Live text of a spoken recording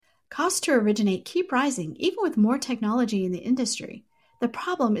Costs to originate keep rising, even with more technology in the industry. The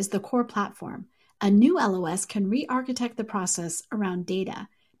problem is the core platform. A new LOS can re-architect the process around data,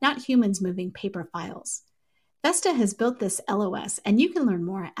 not humans moving paper files. Vesta has built this LOS, and you can learn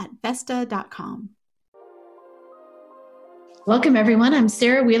more at Vesta.com. Welcome, everyone. I'm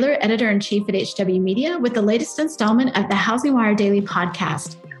Sarah Wheeler, Editor-in-Chief at HW Media, with the latest installment of the Housing Wire Daily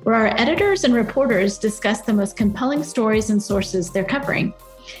podcast, where our editors and reporters discuss the most compelling stories and sources they're covering.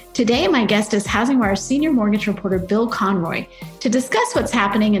 Today, my guest is Housing Wire's senior mortgage reporter, Bill Conroy, to discuss what's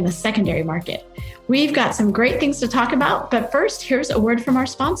happening in the secondary market. We've got some great things to talk about, but first, here's a word from our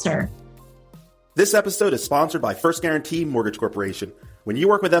sponsor. This episode is sponsored by First Guarantee Mortgage Corporation. When you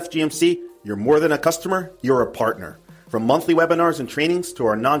work with FGMC, you're more than a customer, you're a partner. From monthly webinars and trainings to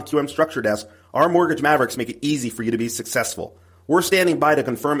our non-QM structure desk, our mortgage mavericks make it easy for you to be successful. We're standing by to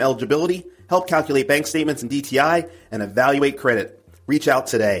confirm eligibility, help calculate bank statements and DTI, and evaluate credit. Reach out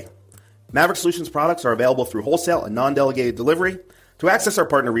today. Maverick Solutions products are available through wholesale and non-delegated delivery. To access our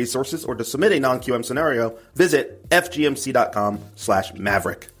partner resources or to submit a non-QM scenario, visit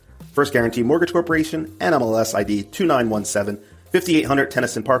fgmc.com/maverick. First Guarantee Mortgage Corporation, NMLS ID 2917, 5800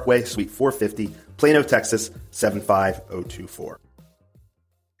 Tennyson Parkway, Suite 450, Plano, Texas 75024.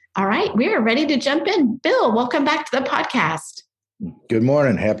 All right, we are ready to jump in. Bill, welcome back to the podcast. Good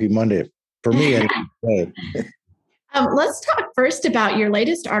morning. Happy Monday. For me, anyway. Let's talk first about your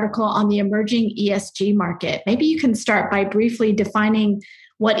latest article on the emerging ESG market. Maybe you can start by briefly defining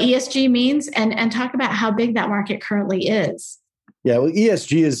what ESG means and talk about how big that market currently is. Yeah, well,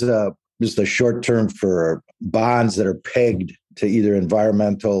 ESG is just a short term for bonds that are pegged to either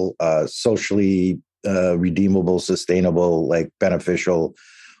environmental, socially redeemable, sustainable, like beneficial,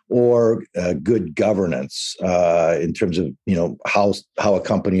 or good governance in terms of how a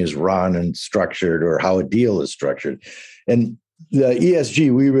company is run and structured, or how a deal is structured. And the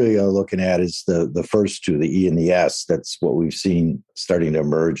ESG we really are looking at is the first two, the E and the S. That's what we've seen starting to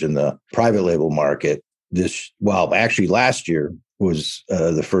emerge in the private label market. Actually last year was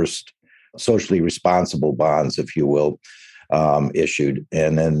the first socially responsible bonds, if you will, issued.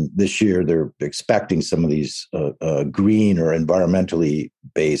 And then this year, they're expecting some of these green or environmentally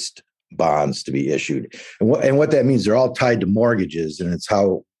based bonds to be issued. And what that means, they're all tied to mortgages, and it's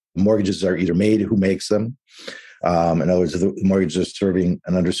how mortgages are either made, who makes them. In other words, the mortgages are serving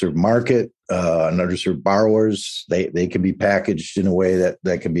an underserved market, and underserved borrowers. They can be packaged in a way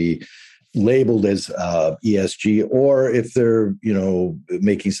that can be labeled as ESG, or if they're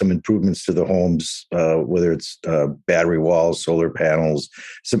making some improvements to the homes, whether it's battery walls, solar panels,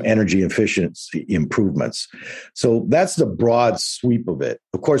 some energy efficiency improvements. So that's the broad sweep of it.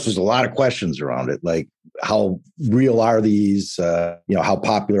 Of course, there's a lot of questions around it, like how real are these? How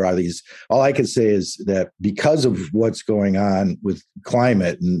popular are these? All I can say is that because of what's going on with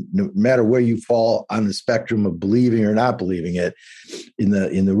climate, and no matter where you fall on the spectrum of believing or not believing it, in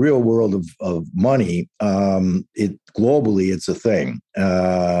the real world of money, globally it's a thing.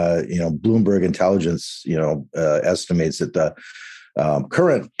 Bloomberg Intelligence, estimates that the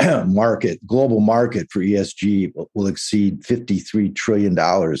current global market for ESG will exceed $53 trillion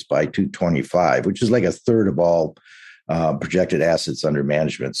by 2025, which is like a third of all projected assets under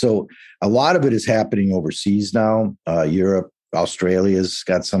management. So a lot of it is happening overseas now. Europe, Australia's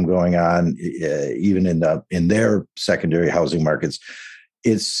got some going on, even in their secondary housing markets.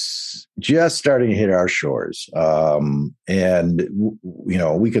 It's just starting to hit our shores. And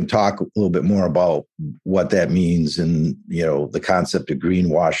we can talk a little bit more about what that means, and, the concept of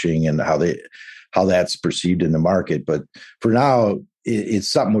greenwashing and how that's perceived in the market. But for now, it's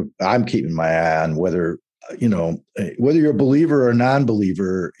something I'm keeping my eye on, whether you're a believer or a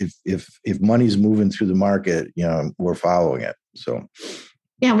non-believer, if money's moving through the market, we're following it. So,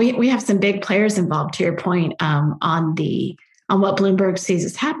 yeah, we have some big players involved, to your point, on what Bloomberg sees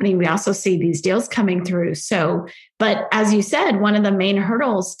is happening. We also see these deals coming through. So, but as you said, one of the main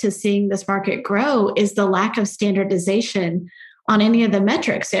hurdles to seeing this market grow is the lack of standardization on any of the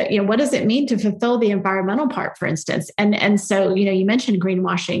metrics. What does it mean to fulfill the environmental part, for instance? And so, you mentioned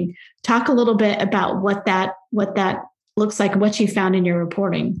greenwashing. Talk a little bit about what that looks like, what you found in your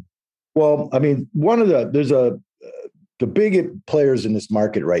reporting. Well, I mean, the big players in this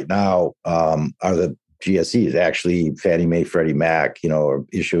market right now are the GSEs, actually Fannie Mae, Freddie Mac, are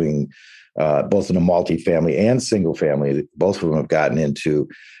issuing both in a multifamily and single family. Both of them have gotten into,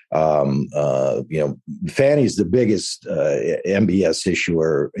 Fannie's the biggest MBS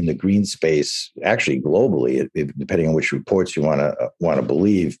issuer in the green space, actually globally, depending on which reports you want to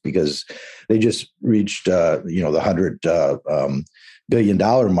believe, because they just reached the $100 billion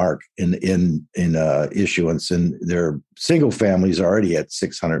mark in issuance, and their single families are already at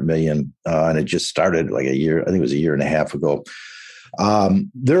 600 million, and it just started like a year. I think it was a year and a half ago.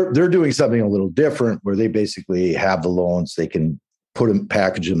 They're doing something a little different, where they basically have the loans. They can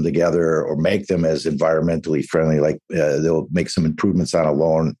package them together or make them as environmentally friendly. Like they'll make some improvements on a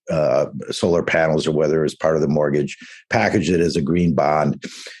loan, solar panels or whether as part of the mortgage, package it as a green bond,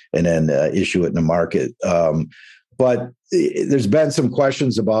 and then issue it in the market. But there's been some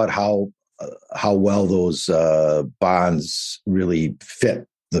questions about how well those bonds really fit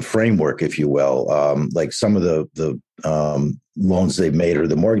the framework, if you will. Like some of the loans they've made or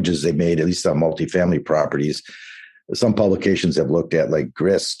the mortgages they made, at least on multifamily properties. Some publications have looked at, like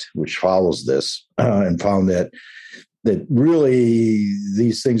GRIST, which follows this, and found that really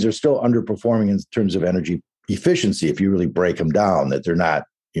these things are still underperforming in terms of energy efficiency. If you really break them down, that they're not,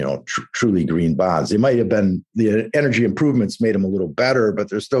 truly green bonds. They might have been, the energy improvements made them a little better, but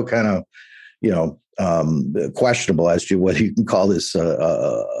they're still kind of, questionable as to whether you can call this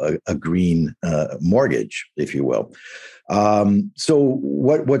a green mortgage, if you will. So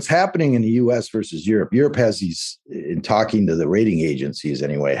what's happening in the U.S. versus Europe? Europe has these, in talking to the rating agencies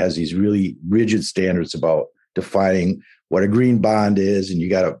anyway, has these really rigid standards about defining what a green bond is, and you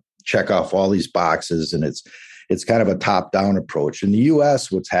got to check off all these boxes, and it's kind of a top-down approach. In the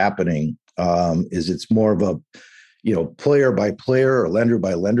U.S., what's happening is it's more of a player by player or lender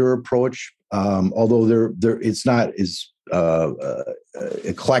by lender approach. Although it's not as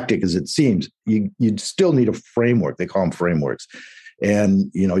eclectic as it seems, you'd still need a framework. They call them frameworks.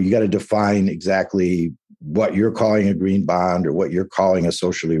 And, you got to define exactly what you're calling a green bond or what you're calling a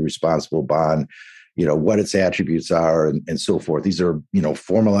socially responsible bond, what its attributes are and so forth. These are,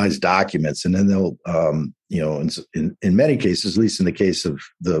 formalized documents. And then they'll, in many cases, at least in the case of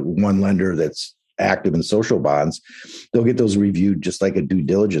the one lender that's active in social bonds, they'll get those reviewed just like a due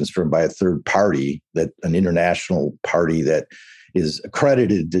diligence firm by a third party, that an international party that is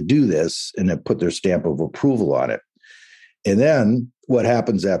accredited to do this, and then put their stamp of approval on it. And then what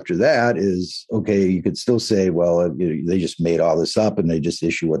happens after that is, okay, you could still say, well, they just made all this up and they just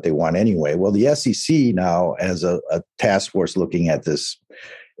issue what they want anyway. Well, the SEC now has a task force looking at this,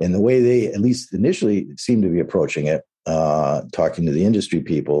 and the way they, at least initially, seem to be approaching it, talking to the industry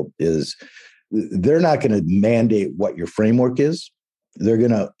people, is they're not going to mandate what your framework is. They're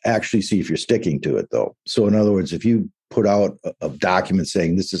going to actually see if you're sticking to it, though. So in other words, if you put out a document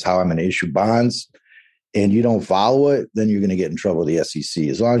saying this is how I'm going to issue bonds, and you don't follow it, then you're going to get in trouble with the SEC.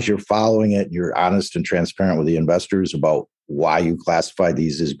 As long as you're following it, you're honest and transparent with the investors about why you classify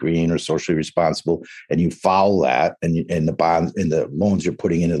these as green or socially responsible, and you follow that, and the bonds and the loans you're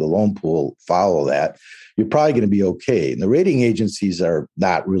putting into the loan pool follow that, you're probably going to be okay. And the rating agencies are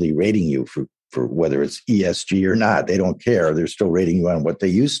not really rating you for whether it's ESG or not. They don't care. They're still rating you on what they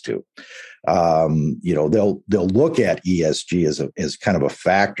used to. They'll look at ESG as kind of a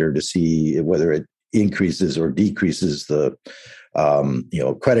factor to see whether it increases or decreases the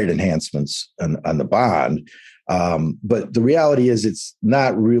credit enhancements on the bond. But the reality is it's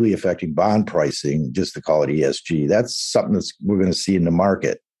not really affecting bond pricing just to call it ESG. That's something we're going to see in the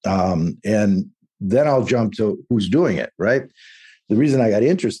market. And then I'll jump to who's doing it, right? The reason I got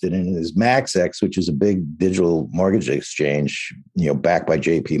interested in it is MaxX, which is a big digital mortgage exchange, backed by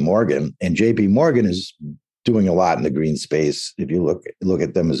JP Morgan. And JP Morgan is doing a lot in the green space. If you look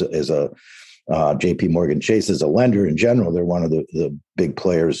at them as a JP Morgan Chase as a lender in general, they're one of the big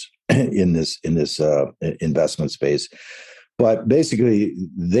players in this investment space. But basically,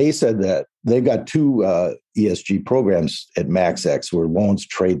 they said that they've got two ESG programs at MaxX where loans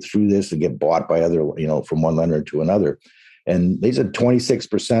trade through this and get bought by other, from one lender to another. And they said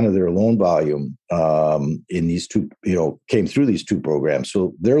 26% of their loan volume in these two, came through these two programs.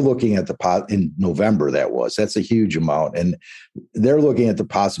 So they're looking at in November, that's a huge amount. And they're looking at the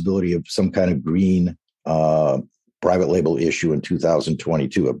possibility of some kind of green private label issue in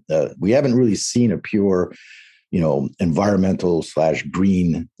 2022. We haven't really seen a pure, environmental /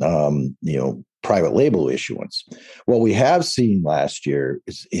 green, private label issuance. What we have seen last year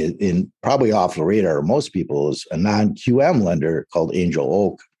is in probably off the radar of most people is a non-QM lender called Angel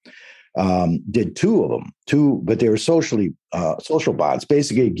Oak. Did two of them, but they were social bonds,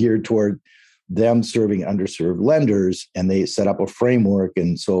 basically geared toward them serving underserved lenders, and they set up a framework.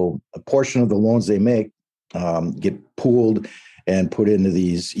 And so a portion of the loans they make get pooled, and put into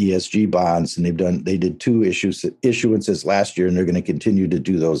these ESG bonds. And they did two issuances last year, and they're going to continue to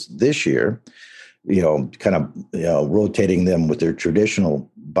do those this year, kind of rotating them with their traditional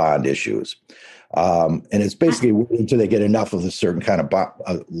bond issues. And it's basically until they get enough of a certain kind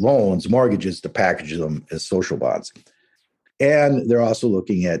of loans, mortgages, to package them as social bonds. And they're also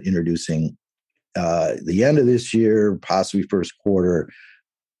looking at introducing the end of this year, possibly first quarter,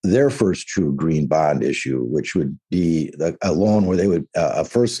 their first true green bond issue, which would be a loan where they would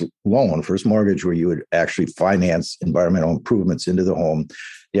first mortgage where you would actually finance environmental improvements into the home.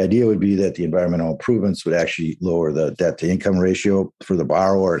 The idea would be that the environmental improvements would actually lower the debt to income ratio for the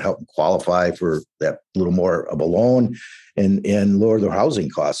borrower and help them qualify for that little more of a loan and lower their housing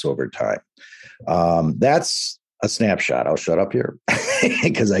costs over time. That's a snapshot. I'll shut up here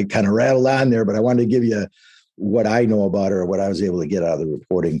because I kind of rattled on there, but I wanted to give you what I know about it or what I was able to get out of the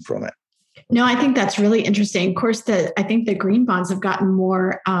reporting from it. No, I think that's really interesting. Of course, I think the green bonds have gotten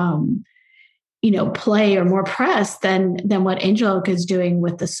more, play or more press than what Angel Oak is doing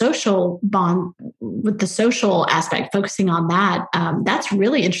with the social bond, with the social aspect, focusing on that. That's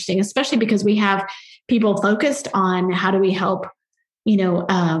really interesting, especially because we have people focused on how do we help,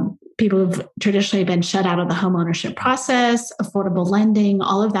 people who've traditionally been shut out of the homeownership process, affordable lending,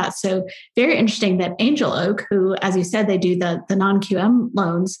 all of that. So very interesting that Angel Oak, who, as you said, they do the non-QM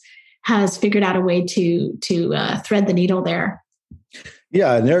loans, has figured out a way to thread the needle there.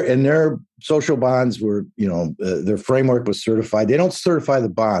 Yeah, and their social bonds were, their framework was certified. They don't certify the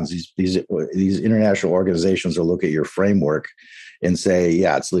bonds. These international organizations will look at your framework and say,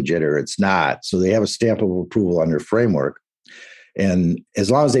 yeah, it's legit or it's not. So they have a stamp of approval on their framework. And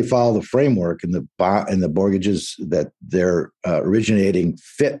as long as they follow the framework and the mortgages that they're originating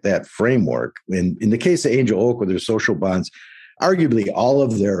fit that framework, and in the case of Angel Oak with their social bonds, arguably all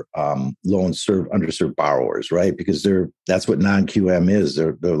of their loans serve underserved borrowers, right? Because that's what non-QM is.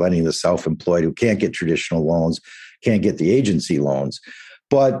 They're lending the self-employed who can't get traditional loans, can't get the agency loans.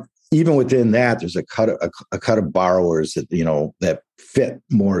 But even within that, there's a cut of borrowers that that fit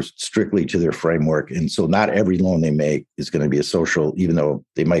more strictly to their framework, and so not every loan they make is going to be a social, even though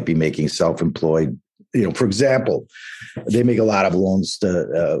they might be making self-employed. For example, they make a lot of loans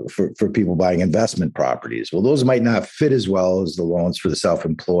for people buying investment properties. Well, those might not fit as well as the loans for the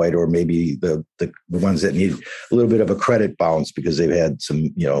self-employed, or maybe the ones that need a little bit of a credit bounce because they've had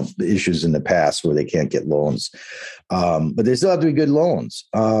some issues in the past where they can't get loans. But they still have to be good loans.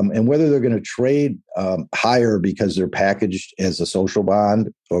 And whether they're going to trade higher because they're packaged as a social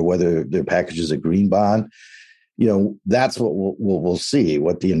bond or whether they're packaged as a green bond, that's what we'll see,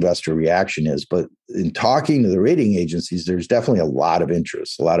 what the investor reaction is. But in talking to the rating agencies, there's definitely a lot of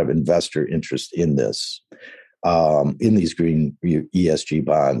interest, a lot of investor interest in this, in these green ESG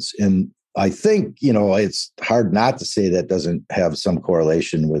bonds. And I think, it's hard not to say that doesn't have some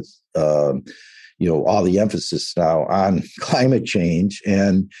correlation with, all the emphasis now on climate change.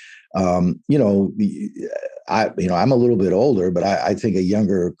 And, I'm a little bit older, but I think a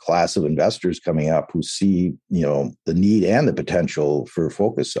younger class of investors coming up who see, the need and the potential for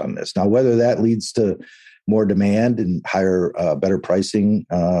focus on this. Now, whether that leads to more demand and higher, better pricing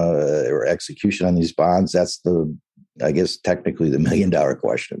or execution on these bonds, that's technically the $1 million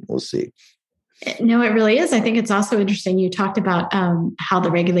question. We'll see. No, it really is. I think it's also interesting. You talked about how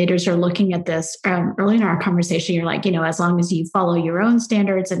the regulators are looking at this early in our conversation. You're like, as long as you follow your own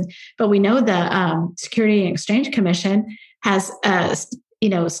standards, but we know the Security and Exchange Commission has,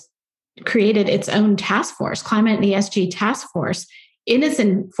 created its own task force, climate and ESG task force, in its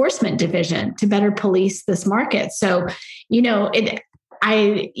enforcement division to better police this market. So, you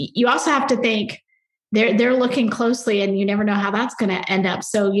also have to think. They're looking closely, and you never know how that's going to end up.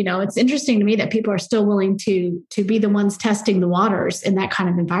 So, it's interesting to me that people are still willing to be the ones testing the waters in that kind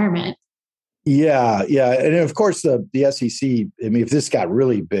of environment. Yeah. And of course, the SEC, if this got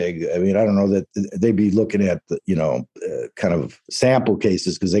really big, I don't know that they'd be looking at, kind of sample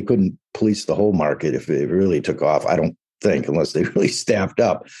cases because they couldn't police the whole market if it really took off, I don't think, unless they really staffed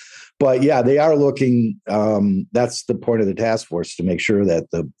up. But yeah, they are looking. That's the point of the task force, to make sure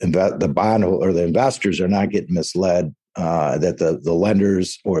that the bond or the investors are not getting misled. That the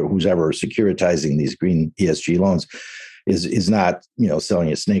lenders or who's ever securitizing these green ESG loans is not selling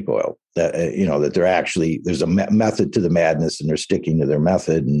you snake oil. That that they're actually, there's a method to the madness, and they're sticking to their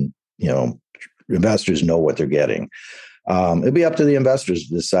method, and investors know what they're getting. It'll be up to the investors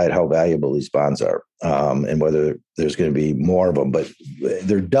to decide how valuable these bonds are, and whether there's going to be more of them. But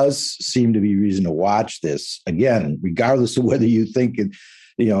there does seem to be reason to watch this again, regardless of whether you think,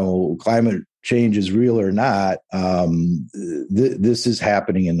 climate change is real or not, this is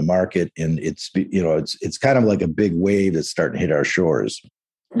happening in the market, and it's kind of like a big wave that's starting to hit our shores.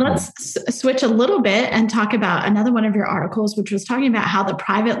 Let's switch a little bit and talk about another one of your articles, which was talking about how the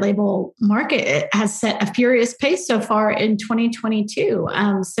private label market has set a furious pace so far in 2022.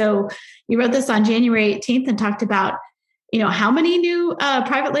 So you wrote this on January 18th and talked about, how many new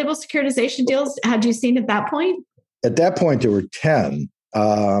private label securitization deals had you seen at that point? At that point, there were 10.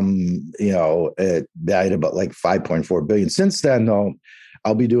 It valued about like 5.4 billion. Since then, though,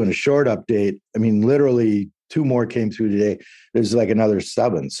 I'll be doing a short update. I mean, literally 2 more came through today. There's like another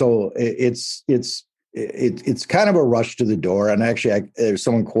 7. So it's kind of a rush to the door. And actually, there's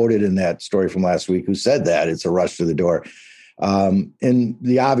someone quoted in that story from last week who said that it's a rush to the door. And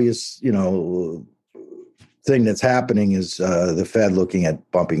the obvious, thing that's happening is the Fed looking at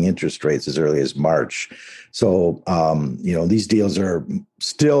bumping interest rates as early as March. So, these deals are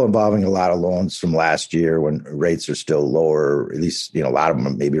still involving a lot of loans from last year when rates are still lower, at least, a lot of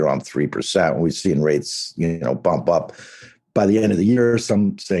them maybe around 3%. We've seen rates, bump up by the end of the year,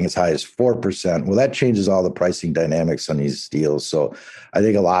 some saying as high as 4%. Well, that changes all the pricing dynamics on these deals. So I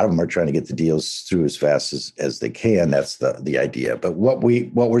think a lot of them are trying to get the deals through as fast as they can. That's the idea. But what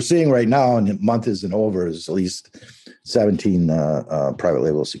we're seeing right now, and the month isn't over, is at least 17 private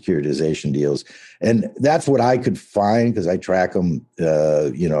label securitization deals. And that's what I could find because I track them,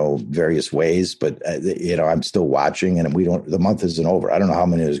 various ways. But, I'm still watching, and the month isn't over. I don't know how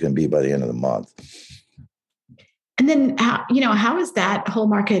many there's going to be by the end of the month. And then, how is that whole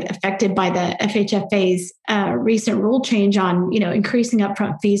market affected by the FHFA's recent rule change on, increasing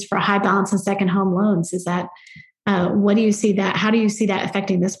upfront fees for high balance and second home loans? Is that, what do you see that? How do you see that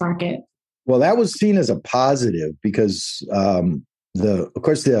affecting this market? Well, that was seen as a positive because, the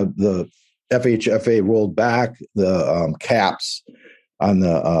FHFA rolled back the caps on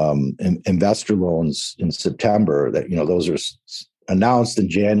the investor loans in September. That those are announced in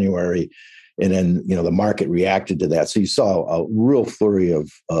January. And then, the market reacted to that. So you saw a real flurry of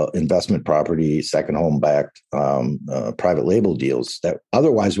investment property, second home backed private label deals that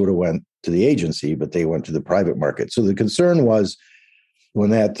otherwise would have went to the agency, but they went to the private market. So the concern was when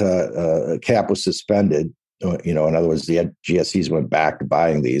that cap was suspended, in other words, the GSEs went back to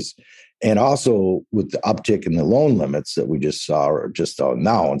buying these. And also with the uptick in the loan limits that we just saw or just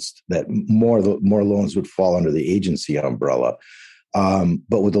announced, that more loans would fall under the agency umbrella.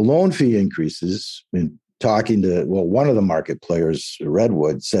 But with the loan fee increases, and talking to, one of the market players,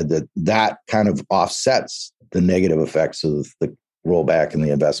 Redwood, said that kind of offsets the negative effects of the rollback in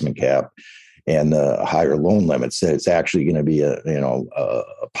the investment cap and the higher loan limits. That it's actually going to be a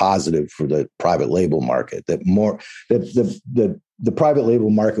positive for the private label market. That the private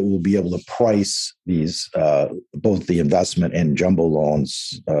label market will be able to price these both the investment and jumbo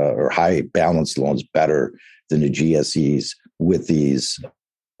loans or high balance loans better than the GSEs with these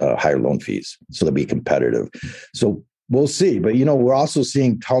higher loan fees. So they'll be competitive. So we'll see. But, we're also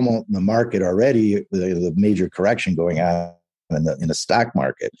seeing tumult in the market already, the major correction going on in the stock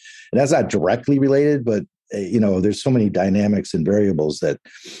market. And that's not directly related, but, there's so many dynamics and variables that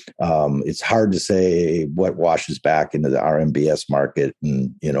it's hard to say what washes back into the RMBS market.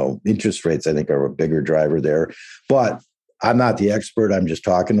 And, interest rates, I think, are a bigger driver there. But I'm not the expert. I'm just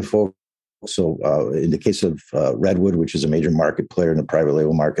talking to folks. So in the case of Redwood, which is a major market player in the private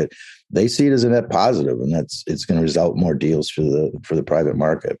label market, they see it as a net positive, and it's going to result in more deals for the private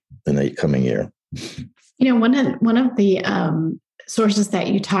market in the coming year. One of the sources that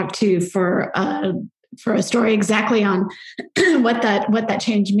you talked to for a story exactly on what that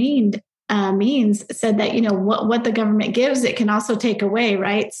change means said that what the government gives, it can also take away,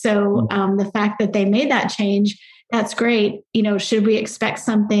 right? So the fact that they made that change, that's great. Should we expect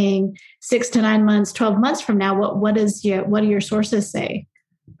something 6 to 9 months, 12 months from now? What do your sources say?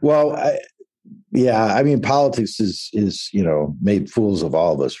 Well, politics is made fools of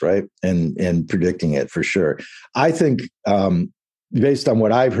all of us, right? And predicting it for sure. I think based on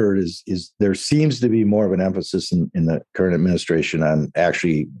what I've heard is there seems to be more of an emphasis in the current administration on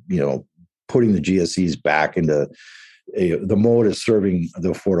actually putting the GSEs back into the mode of serving the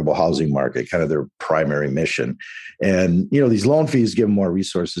affordable housing market, kind of their primary mission. And, these loan fees give them more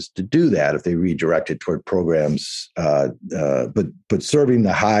resources to do that if they redirect it toward programs. But serving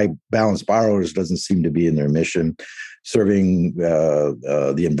the high balance borrowers doesn't seem to be in their mission. Serving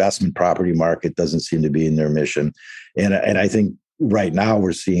the investment property market doesn't seem to be in their mission. And I think right now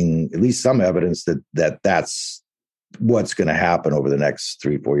we're seeing at least some evidence that's what's going to happen over the next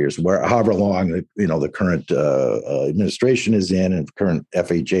 3-4 years, however long the current administration is in, and current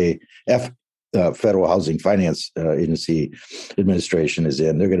Federal Housing Finance Agency administration is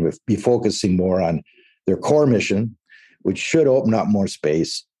in. They're going to be focusing more on their core mission, which should open up more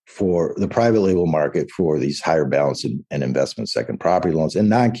space for the private label market for these higher balance and investment second property loans, and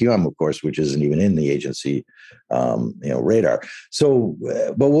non-QM, of course, which isn't even in the agency radar. So,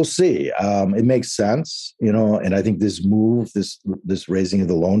 but we'll see. It makes sense, and I think this move, this raising of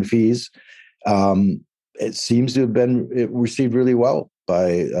the loan fees, it seems to have been received really well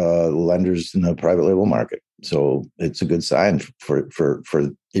by lenders in the private label market. So it's a good sign for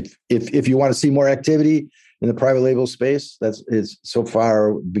if you want to see more activity in the private label space. It's so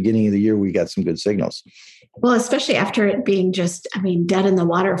far beginning of the year, we got some good signals. Well, especially after it being just, dead in the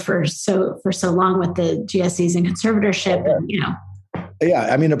water for so long with the GSEs and conservatorship,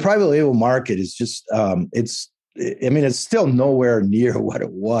 Yeah, the private label market is just it's still nowhere near what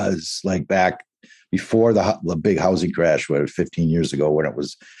it was like back before the big housing crash, 15 years ago, when it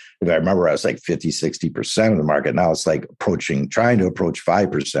was, if I remember, I was like 50-60% of the market. Now it's like trying to approach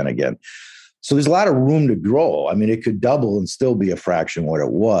 5% again. So there's a lot of room to grow. It could double and still be a fraction what it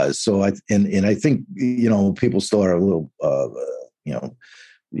was. So I think, people still are a little,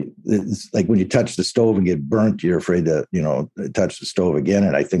 it's like when you touch the stove and get burnt, you're afraid to, touch the stove again.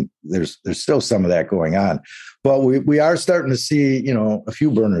 And I think there's still some of that going on, but we are starting to see, a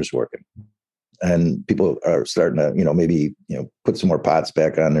few burners working, and people are starting to, maybe, put some more pots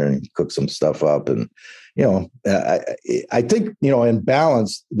back on there and cook some stuff up. And, I think, in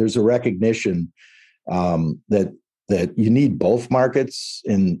balance, there's a recognition that you need both markets,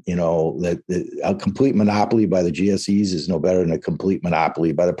 and, that a complete monopoly by the GSEs is no better than a complete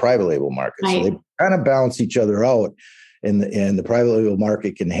monopoly by the private label market. Right. So they kind of balance each other out, and the private label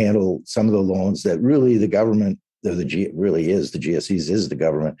market can handle some of the loans that really the government, the GSEs is the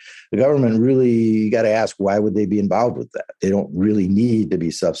government. The government really, you got to ask, why would they be involved with that? They don't really need to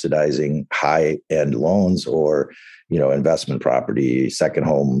be subsidizing high-end loans or, investment property, second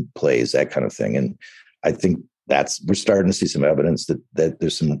home plays, that kind of thing. And I think we're starting to see some evidence that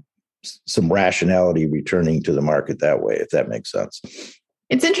there's some rationality returning to the market that way, if that makes sense.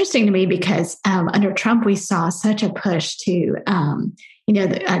 It's interesting to me because under Trump, we saw such a push to,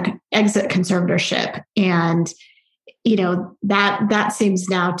 exit conservatorship. And that seems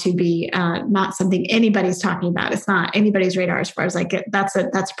now to be not something anybody's talking about. It's not anybody's radar as far as that's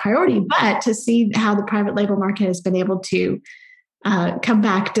a priority. But to see how the private label market has been able to come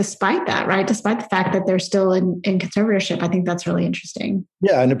back despite that, right? Despite the fact that they're still in conservatorship, I think that's really interesting.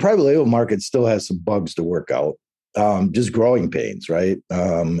 Yeah, and the private label market still has some bugs to work out. Just growing pains, right?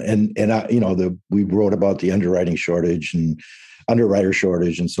 We wrote about the underwriting shortage and underwriter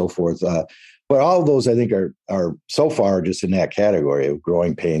shortage and so forth. But all of those, I think, are so far just in that category of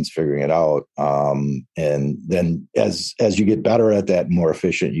growing pains, figuring it out. And then as you get better at that, more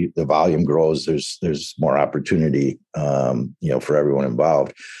efficient, the volume grows. There's more opportunity, for everyone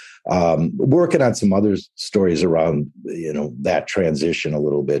involved. Working on some other stories around, that transition a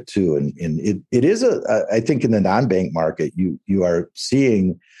little bit too. And it is I think in the non-bank market, you are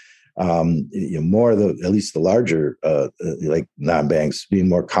seeing more of at least the larger, like non-banks being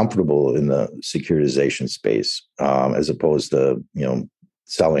more comfortable in the securitization space, as opposed to,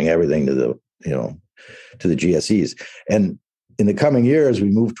 selling everything to the GSEs. And in the coming years, we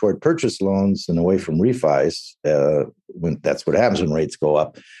move toward purchase loans and away from refis. When that's what happens when rates go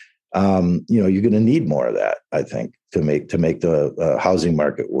up, you're going to need more of that, I think, to make the housing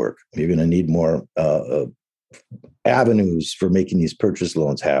market work. You're going to need more avenues for making these purchase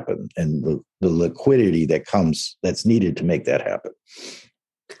loans happen, and the liquidity that's needed to make that happen.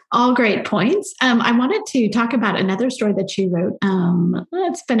 All great points. I wanted to talk about another story that you wrote.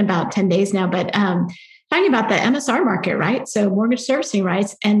 It's been about 10 days now, but talking about the MSR market, right? So mortgage servicing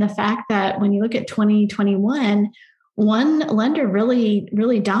rights, and the fact that when you look at 2021, one lender really,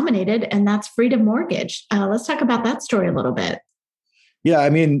 really dominated, and that's Freedom Mortgage. Let's talk about that story a little bit. Yeah,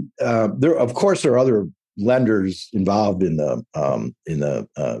 there are other lenders involved in the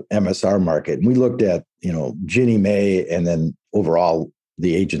MSR market, and we looked at Ginnie Mae, and then overall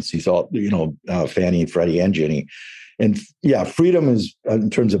the agencies, all Fannie, Freddie, and Ginnie. And yeah, Freedom is, in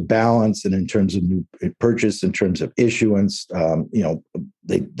terms of balance and in terms of new purchase, in terms of issuance,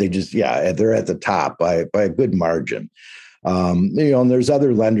 they just, they're at the top by a good margin. And there's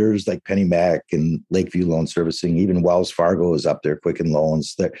other lenders like PennyMac and Lakeview Loan Servicing. Even Wells Fargo is up there, Quicken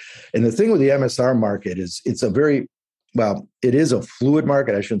Loans. And the thing with the MSR market is it is a fluid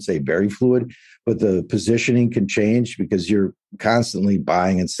market. I shouldn't say very fluid, but the positioning can change because you're constantly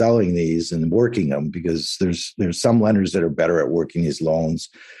buying and selling these and working them, because there's some lenders that are better at working these loans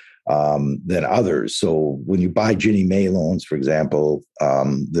than others. So when you buy Ginnie Mae loans, for example,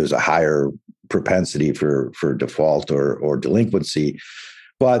 there's a higher propensity for default or delinquency.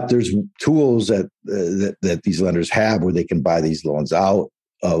 But there's tools that these lenders have where they can buy these loans out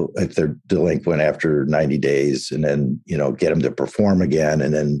if they're delinquent after 90 days, and then get them to perform again,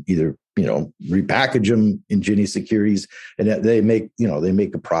 and then either repackage them in Ginnie securities, and they make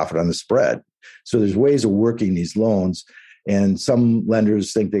a profit on the spread. So there's ways of working these loans. And some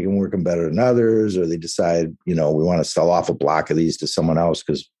lenders think they can work them better than others, or they decide, we want to sell off a block of these to someone else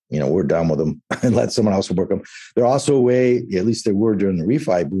because, we're done with them and let someone else work them. They're also a way, at least they were during the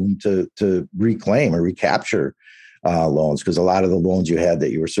refi boom, to reclaim or recapture loans, because a lot of the loans you had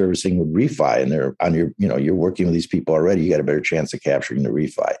that you were servicing would refi, and they're on your, you're working with these people already. You got a better chance of capturing the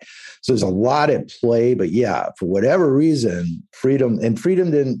refi. So there's a lot at play, but yeah, for whatever reason, Freedom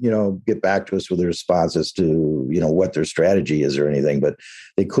didn't, get back to us with a response as to, what their strategy is or anything, but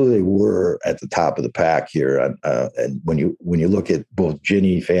they clearly were at the top of the pack here. And when you look at both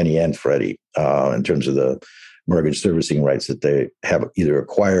Ginnie, Fannie, and Freddie, in terms of the mortgage servicing rights that they have either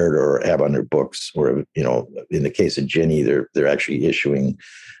acquired or have on their books, or, in the case of Ginnie, they're actually issuing,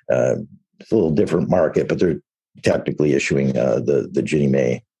 it's a little different market, but they're technically issuing the Ginnie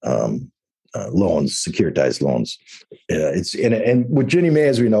Mae loans, securitized loans. And with Ginnie Mae,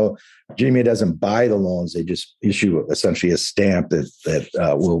 as we know, Ginnie Mae doesn't buy the loans; they just issue essentially a stamp that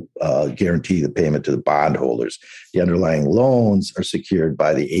will guarantee the payment to the bondholders. The underlying loans are secured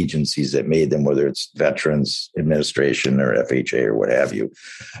by the agencies that made them, whether it's Veterans Administration or FHA or what have you.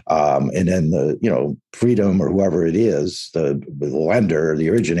 And then the Freedom or whoever it is, the lender, the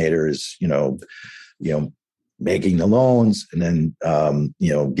originator is making the loans, and then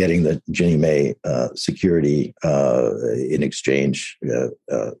getting the Ginnie Mae security in exchange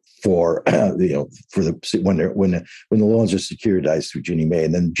for when the loans are securitized through Ginnie Mae,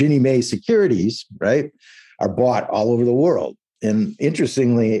 and then Ginnie Mae securities, right, are bought all over the world. And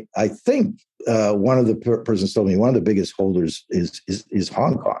interestingly, I think one of the persons told me one of the biggest holders is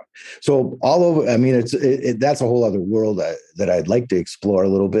Hong Kong. So all over, I mean, that's a whole other world that I'd like to explore a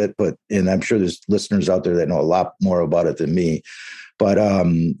little bit. And I'm sure there's listeners out there that know a lot more about it than me. But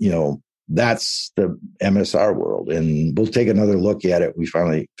that's the MSR world, and we'll take another look at it. We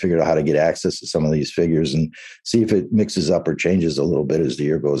finally figured out how to get access to some of these figures and see if it mixes up or changes a little bit as the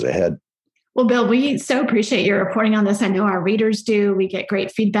year goes ahead. Well, Bill, we so appreciate your reporting on this. I know our readers do. We get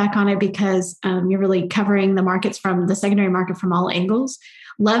great feedback on it because you're really covering the markets from the secondary market from all angles.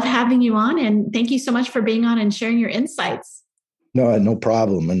 Love having you on, and thank you so much for being on and sharing your insights. No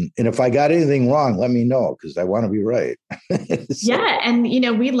problem. And if I got anything wrong, let me know, because I want to be right. Yeah. And,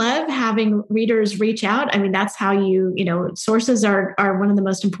 we love having readers reach out. I mean, that's how sources are one of the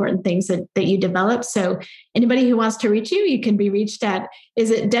most important things that you develop. So anybody who wants to reach you, you can be reached at, is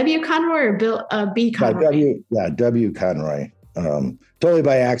it W. Conroy or Bill B. Conroy? W. Conroy. Totally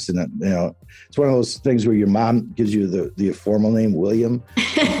by accident. It's one of those things where your mom gives you the formal name, William.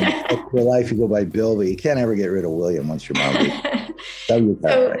 Your life, you go by Bill, but you can't ever get rid of William once your mom leaves. W.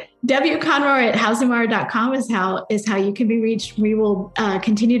 Conroy. So W. Conroy at housingwire.com is how you can be reached. We will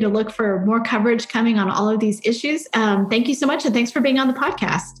continue to look for more coverage coming on all of these issues. Thank you so much, and thanks for being on the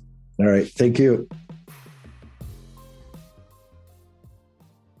podcast. All right. Thank you.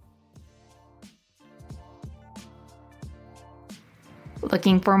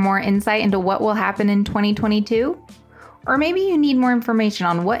 Looking for more insight into what will happen in 2022? Or maybe you need more information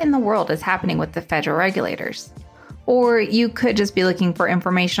on what in the world is happening with the federal regulators. Or you could just be looking for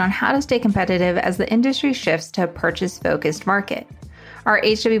information on how to stay competitive as the industry shifts to a purchase-focused market. Our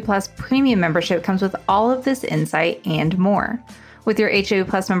HW Plus Premium membership comes with all of this insight and more. With your HW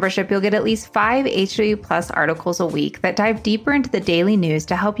Plus membership, you'll get at least 5 HW Plus articles a week that dive deeper into the daily news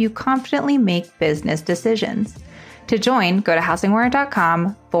to help you confidently make business decisions. To join, go to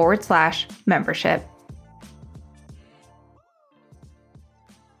housingwire.com/membership.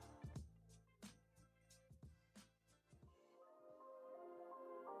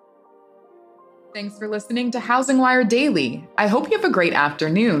 Thanks for listening to Housing Wire Daily. I hope you have a great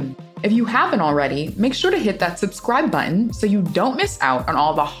afternoon. If you haven't already, make sure to hit that subscribe button so you don't miss out on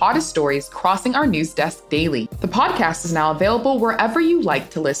all the hottest stories crossing our news desk daily. The podcast is now available wherever you like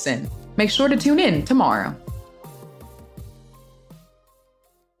to listen. Make sure to tune in tomorrow.